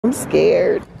I'm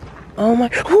scared. Oh my,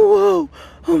 whoa,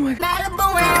 oh my God.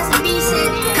 Malibu rounds and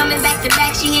decent. Coming back to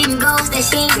back, she hitting goals that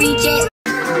she ain't reach yet.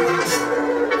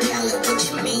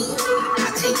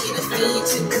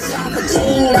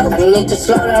 We need to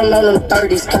slow down on them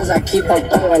 30s, cause I keep on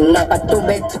throwing up. I do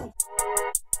bet.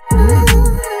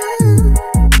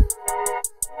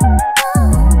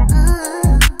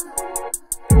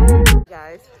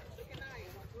 Guys.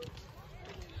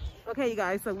 Okay, you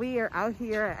guys, so we are out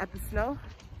here at the snow.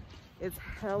 It's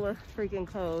hella freaking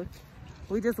cold.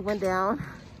 We just went down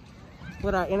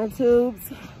with our inner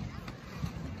tubes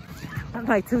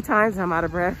like 2 times. I'm out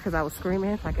of breath because I was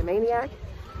screaming like a maniac.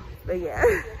 But yeah,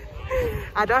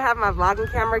 I don't have my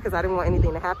vlogging camera because I didn't want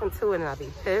anything to happen to it and I'd be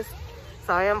pissed.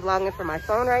 So I am vlogging from my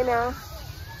phone right now.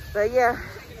 But yeah,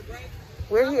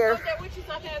 we're here.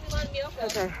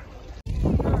 Okay.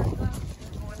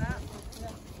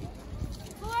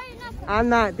 I'm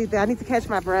not, I need to catch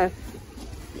my breath.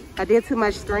 I did too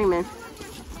much screaming.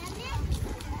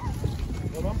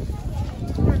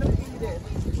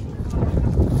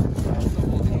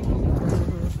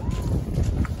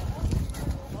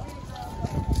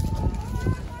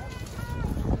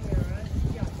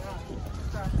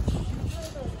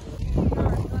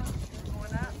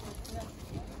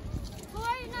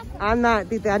 I'm not,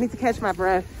 I need to catch my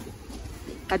breath.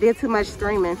 I did too much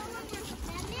screaming.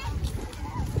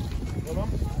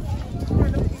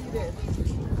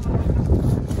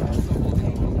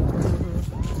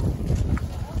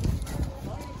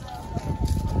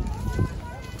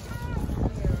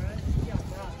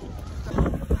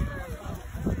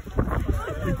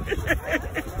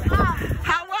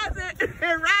 How was it?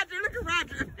 Roger, look at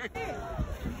Roger.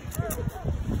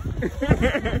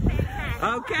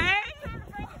 Okay.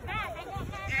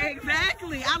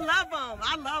 Exactly. I love them.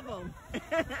 I love them.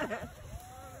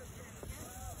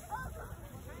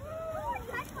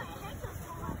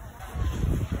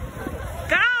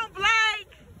 Go,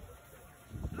 Blake.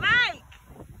 Blake.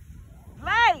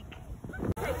 Blake.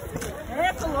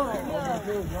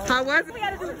 How was it? We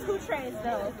gotta do 2 trains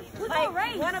though.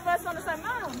 Like one of us on the side.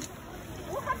 Mom,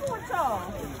 what happened with y'all?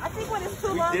 I think when it's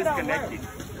too long, it don't work.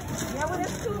 Yeah, when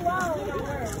it's too long, it don't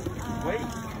work. Wait.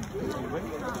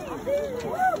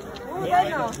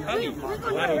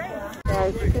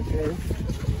 Guys, look at this.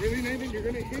 Really, Nathan, you're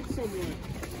gonna hit someone.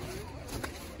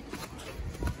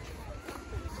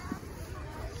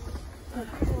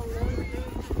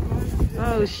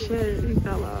 Oh shit, he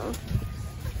fell off.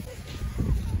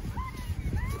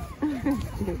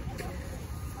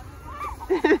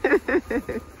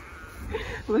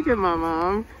 Look at my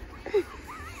mom.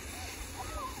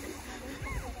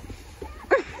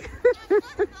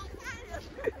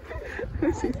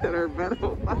 She set her bed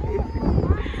on fire.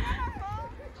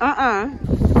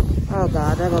 Oh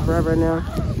God, that go forever now.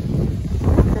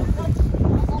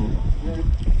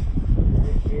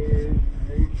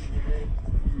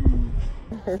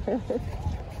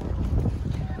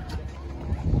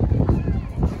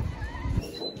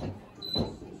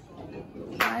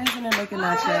 Why isn't it making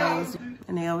nachos?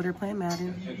 And they over there playing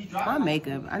Madden. My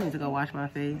makeup. I need to go wash my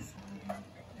face.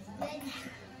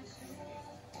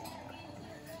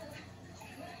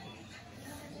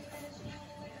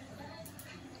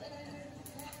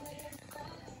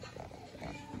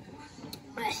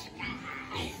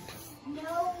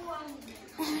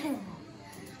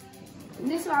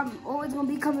 This one I'm always gonna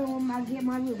be coming when I get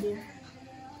my root beer.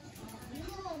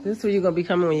 This is where you're gonna be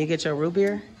coming when you get your root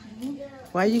beer?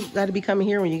 Why you gotta be coming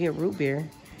here when you get root beer?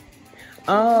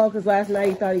 Oh, because last night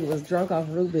you thought he was drunk off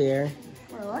root beer.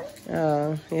 What?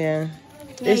 Oh, yeah.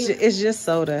 It's just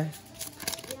soda.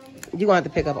 You're gonna have to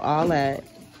pick up all that.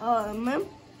 Oh, ma'am,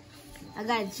 I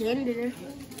got a janitor.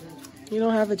 You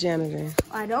don't have a janitor.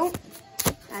 I don't.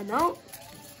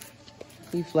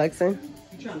 You flexing?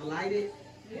 You trying to light it?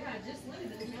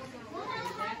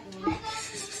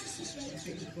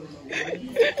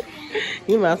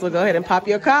 You might as well go ahead and pop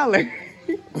your collar.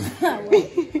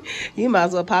 You might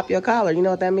as well pop your collar. You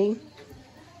know what that means?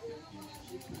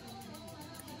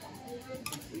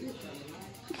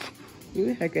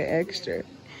 You heck an extra.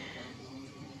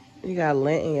 You got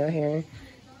lint in your hair.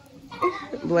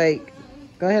 Blake,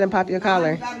 go ahead and pop your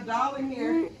collar. Got a doll in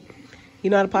here. You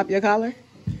know how to pop your collar?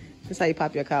 That's how you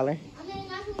pop your collar.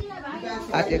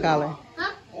 Pop your collar.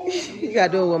 You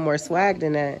gotta do it with more swag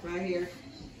than that. Right here.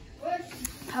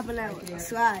 Popping out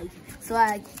swag.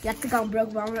 You think I'm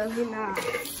broke, but I'm really not.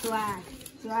 Swag.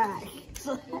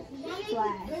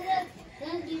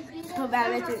 Put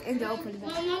back in the open.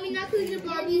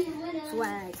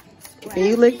 Swag. Can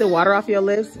you lick the water off your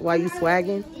lips while you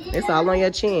swagging? It's all on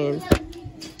your chin.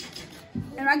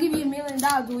 If I give you $1 million,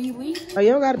 will you leave? Oh,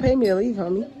 you don't gotta pay me to leave,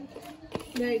 homie.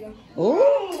 There you go.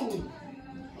 Ooh.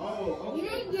 You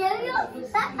didn't get you?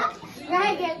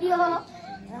 I get you. I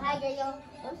get you.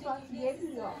 I'm supposed to give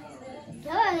you.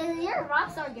 You're a rock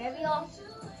star, Gabriel.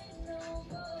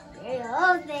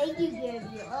 Oh, thank you,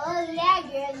 Gabriel. Oh, yeah,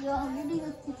 Gabriel. You're doing a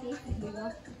vacation,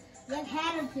 Gabriel. You have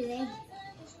had them today.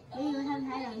 You have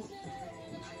had them.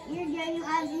 You're Gabriel.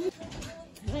 Oh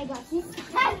my gosh.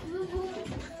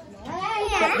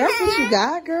 That's what you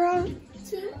got, girl?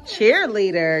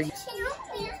 Cheerleader.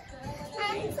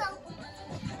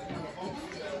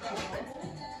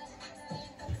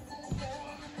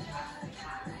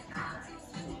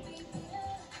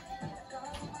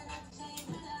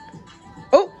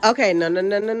 Oh, okay. No. One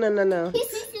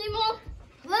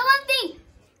thing.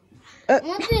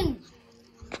 One thing.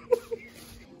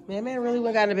 Man really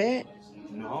went got in bed?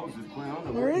 No, I was just playing. I don't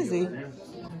know Where is he?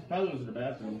 Probably was in the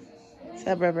bathroom. What's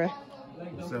up, brother?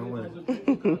 So what?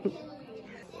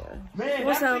 Man,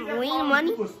 What's up, wing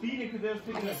money?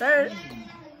 Yes, sir.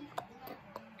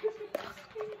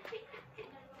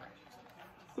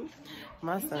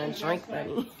 My son drink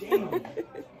money.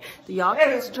 Do y'all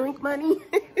kids drink money?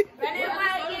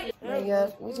 There you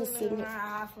go. We just sitting here.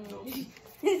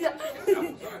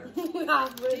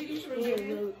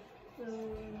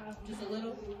 Just a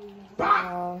little.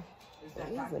 Oh,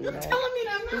 he's a nut.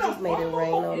 He just made it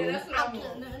rain on me.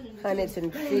 Hundreds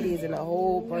and fifties and a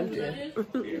whole bunch of.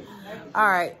 All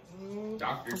right.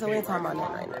 So we ain't talking about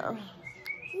that right now.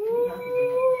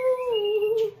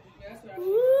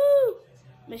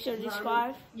 Make sure to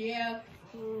subscribe. Yeah.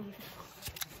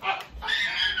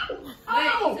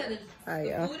 Hi,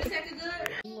 y'all. Food is acting good.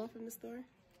 You want from the store?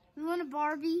 We want a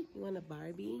Barbie. You want a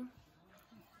Barbie?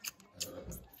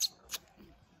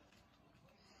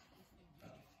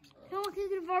 Can you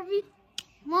get a Barbie?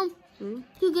 Mom, Hmm? can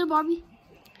you get a Barbie?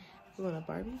 You want a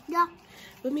Barbie? Yeah.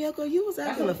 But Miyoko, you was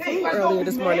acting a fool earlier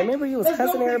this morning. Remember you was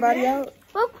cussing everybody out?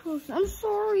 Of course, I'm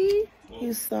sorry.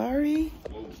 You sorry?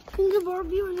 Can you get a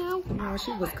Barbie right now? No,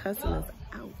 she was cussing us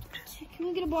out. Can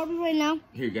we get a Barbie right now?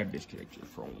 Here, you got to disconnect your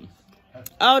phone.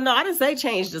 Oh, no, I didn't say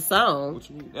change the song. What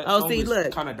you mean? That Oh, song see, is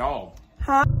look. kind of dog.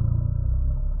 Huh?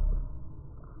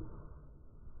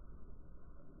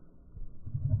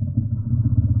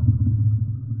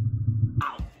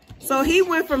 So he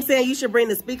went from saying you should bring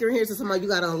the speaker here to somebody you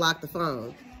gotta unlock the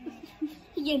phone.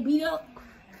 He get beat up.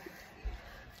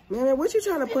 Man, what you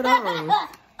trying to put on?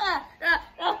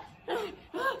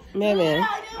 Man,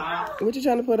 what you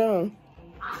trying to put on?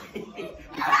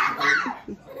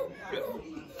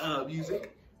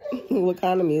 Music. What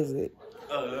kind of music?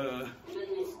 Oh,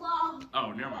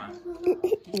 never mind.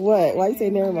 What? Why you say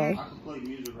never mind? I can play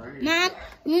music right here. Mom,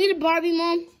 I'm gonna get a Barbie,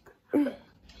 Mom. I'm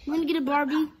gonna get a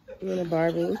Barbie. You want a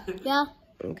Barbie? Yeah.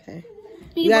 Okay.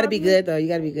 You gotta be good though. You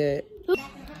gotta be good.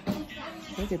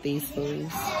 Look at these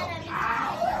fools.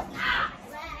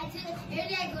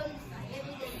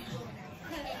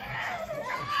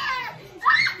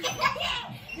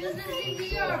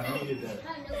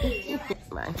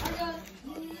 Bye.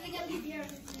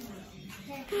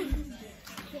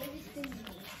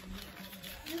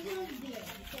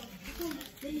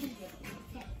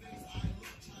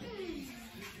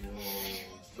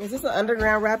 Is this an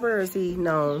underground rapper or is he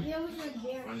known?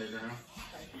 Underground.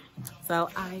 So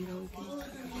I don't think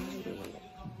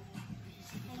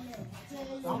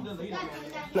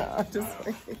no, I'm just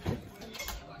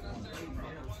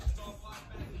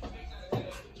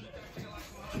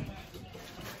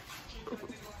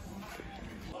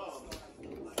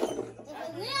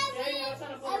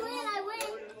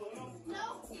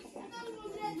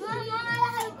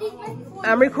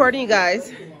I'm recording you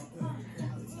guys.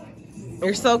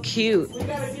 You're so cute. We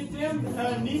gotta get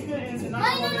them, Nika and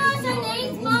Mommy knows our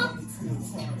names,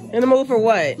 Mom. In the mood for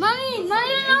what? Mommy knows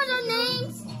our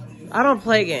names. I don't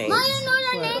play games. Mommy knows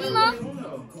our names, Mom.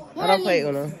 I don't play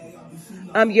Uno.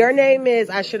 Your name is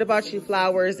I Should Have Bought You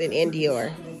Flowers in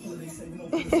Indior.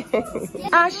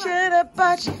 I should have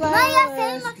bought you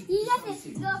flowers.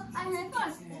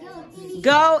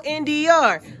 Go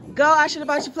Indior. Go I should have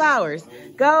bought you flowers.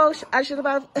 Go I should have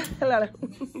bought.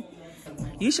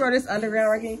 You sure this underground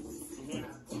right here?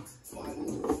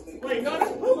 Wait, no,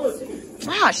 that's Hulu.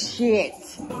 Ah, shit.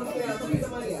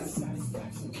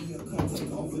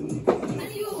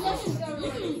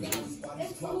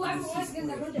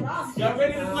 Y'all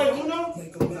ready to play Uno?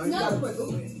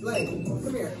 Blake,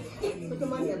 come here. Put the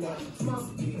money in there. Come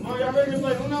on. Oh, y'all ready to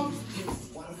play Uno?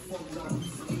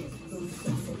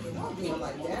 Don't do it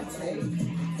like that, babe.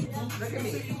 Look at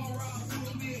me.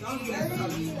 Don't do that. Don't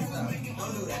do that.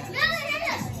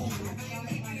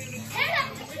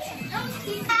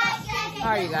 All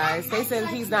right, you guys. They said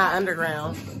he's not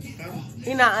underground.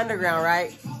 He's not underground,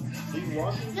 right?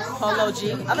 Polo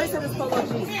G. I thought you said it's Polo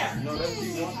G.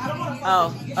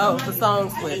 Oh, the song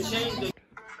switch.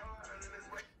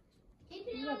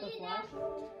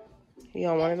 You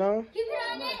don't want it on? Keep it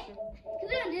on it.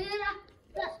 Keep it on it.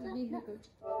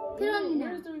 Put it on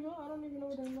now.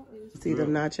 See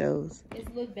them nachos. Let's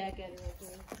look back at it real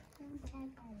quick.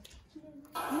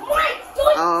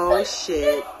 Oh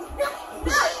shit.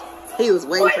 He was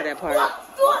waiting for that part.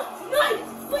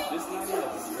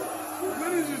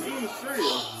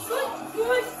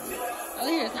 Oh,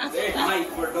 yeah, it's not They hype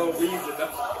for no reason.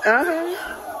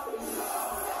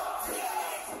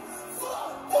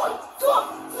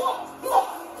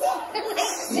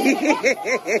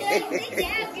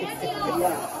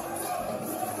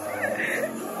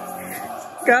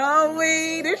 Go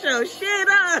weed. This your shit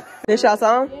up. This y'all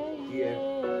song?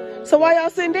 Yeah. So why y'all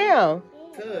sitting down?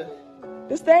 Good.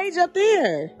 The stage up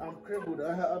there. I'm crippled. All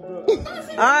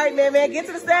Alright, man, get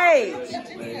to the stage. Yeah,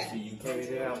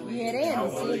 they in the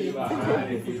city.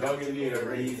 If you don't give me a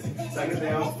reason, like they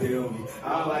don't feel me.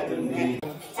 I like them need.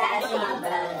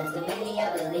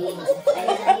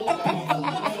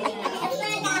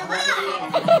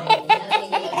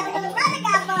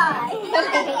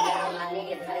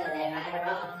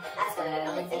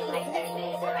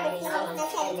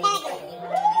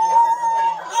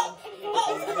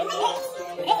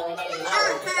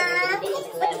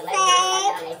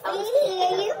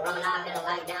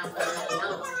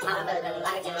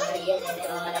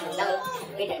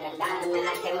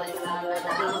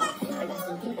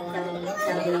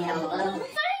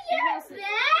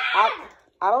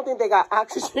 I don't think they got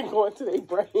oxygen going to their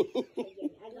brain.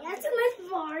 That's my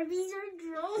Barbies are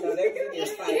drunk. No, they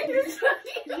just fighting.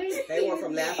 They were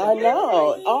from Napa. I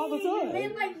know, all the time. They're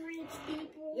like rich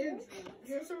people.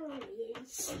 You're so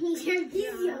rich. You're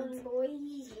these young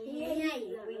boys. Yeah,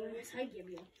 I give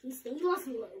you. He's lost a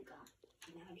logo.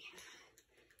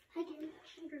 I give you.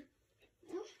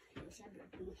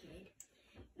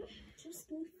 Just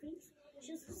my face.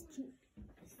 Just cute.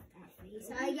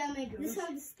 I got my girl. This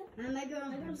is stuff. My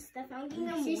girl stuff. I'm getting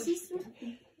them. She's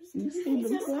You see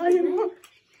them flying up.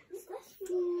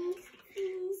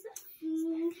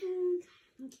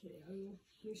 Okay,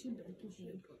 here she goes.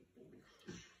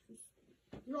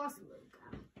 You lost a little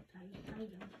girl.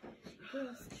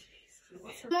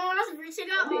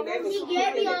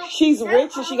 She's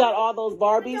rich and she got all those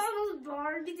Barbies. All those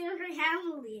Barbies and her have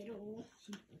a little.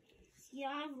 She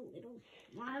have a little.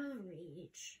 I'm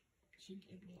rich.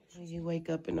 You wake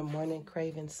up in the morning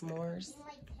craving s'mores.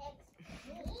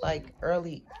 Like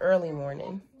early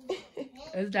morning.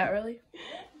 Is that early?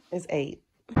 It's 8.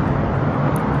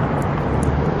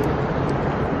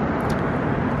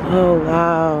 Oh,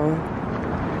 wow.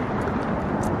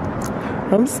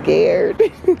 I'm scared.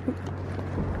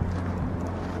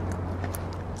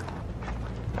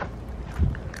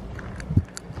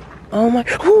 Oh my,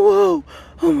 whoa,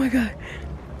 oh my God.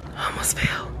 I almost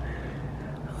fell.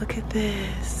 Look at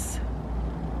this.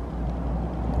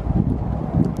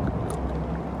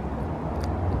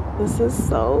 This is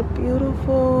so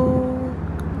beautiful.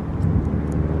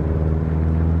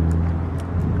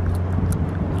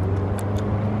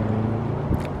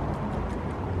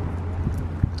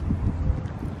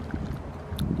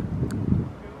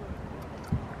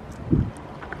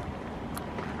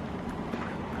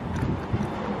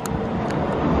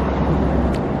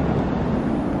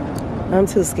 I'm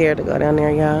too scared to go down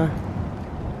there, y'all.